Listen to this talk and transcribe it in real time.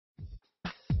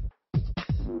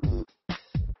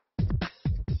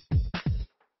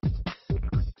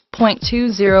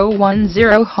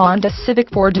1.2010 Honda Civic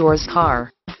 4-doors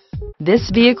car. This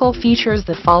vehicle features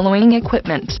the following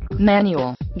equipment: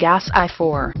 manual, gas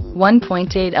I4,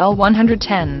 1.8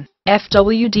 L110,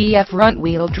 FWD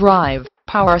front-wheel drive,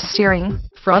 power steering,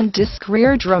 front disc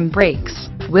rear drum brakes,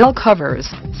 wheel covers,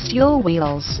 steel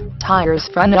wheels, tires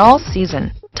front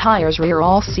all-season, tires rear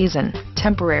all-season,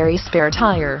 temporary spare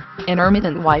tire,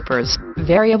 intermittent wipers,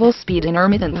 variable speed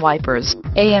intermittent wipers,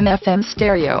 AM/FM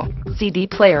stereo, CD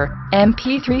player,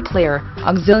 MP3 player,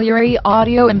 auxiliary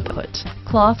audio input,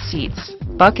 cloth seats,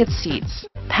 bucket seats,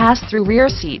 pass-through rear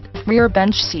seat, rear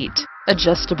bench seat,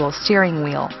 adjustable steering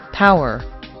wheel, power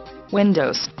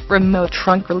windows, remote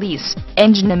trunk release,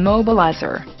 engine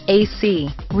immobilizer, AC,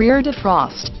 rear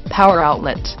defrost, power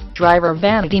outlet, driver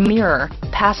vanity mirror,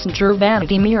 passenger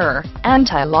vanity mirror,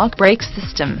 anti-lock brake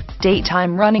system,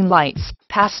 daytime running lights,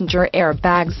 passenger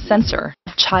airbag sensor,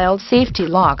 child safety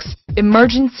locks,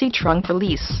 emergency trunk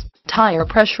release, tire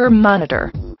pressure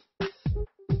monitor,